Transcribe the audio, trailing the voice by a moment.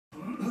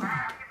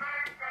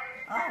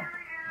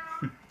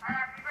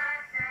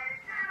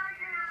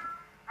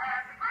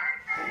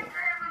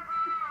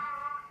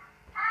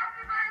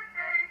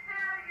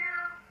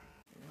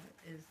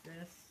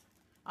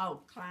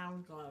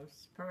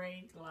gloves,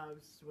 parade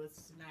gloves with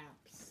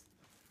snaps.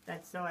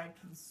 That's so I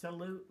can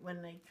salute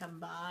when they come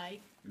by.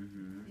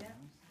 Mm-hmm. Yeah.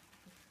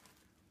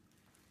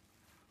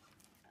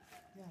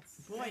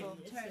 Yes. Boy, So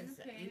this turn is,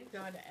 the page. you've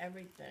got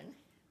everything.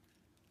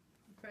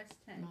 Press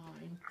 10. 9,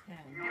 10.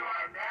 You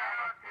are now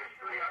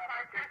officially a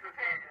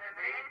participant in the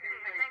Macy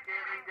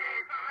Thanksgiving Day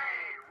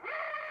Parade. Woo!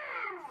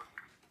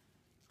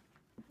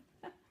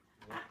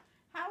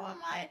 How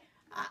am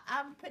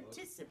I'm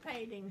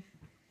participating.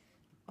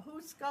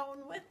 Who's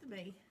going with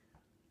me?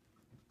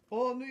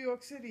 All New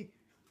York City.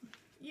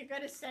 You're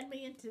going to send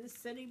me into the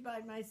city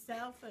by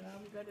myself and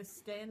I'm going to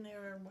stand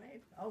there and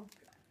wave? Oh,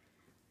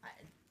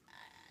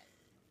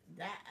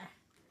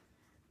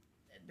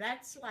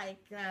 that's like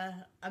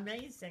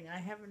amazing. I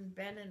haven't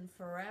been in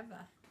forever.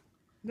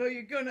 No,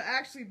 you're going to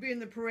actually be in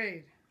the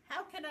parade.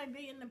 How can I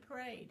be in the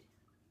parade?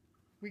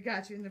 We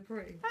got you in the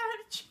parade. How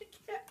did you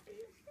get me?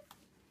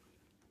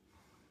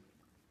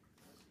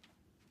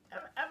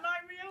 Am I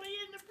really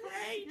in the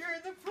parade? You're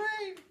in the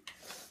parade.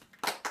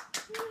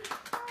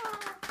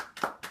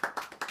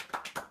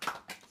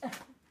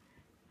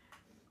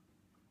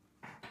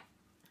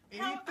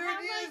 How 83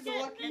 years,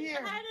 a lucky year.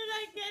 How did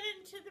I get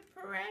into the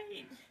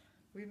parade?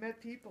 We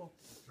met people.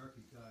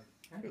 Turkey died.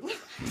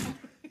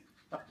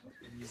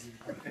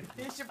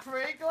 Here's your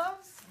parade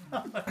gloves.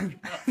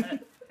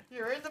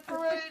 You're in the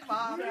parade,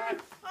 Mom. Am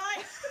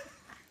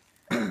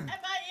I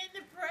in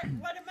the parade?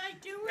 What am I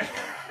doing?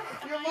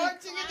 You're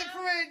marching in the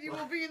parade. You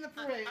will be in the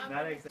parade.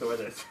 Not exactly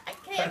with us. I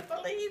can't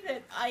believe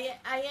it. I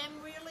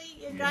am really.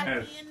 You got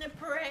Yes. me in the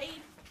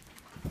parade.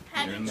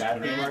 How You're did you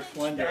Battery Mark manage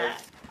Splendor.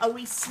 that? Are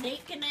we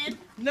sneaking in?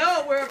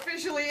 No, we're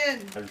officially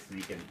in. I was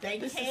sneaking. They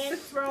can't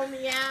throw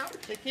me out.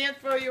 They can't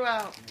throw you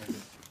out.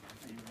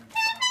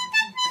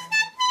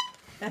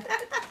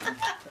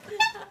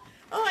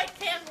 Oh, I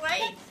can't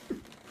wait.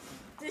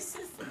 This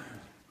is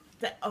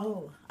the.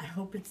 Oh, I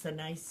hope it's a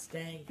nice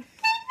day.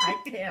 I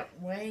can't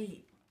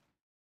wait.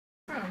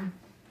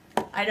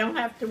 I don't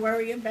have to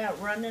worry about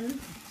running.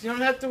 You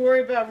don't have to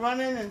worry about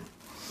running and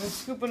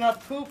scooping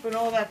up poop and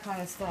all that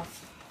kind of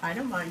stuff. I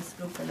don't mind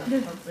scooping up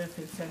poop if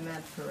it's in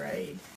that parade.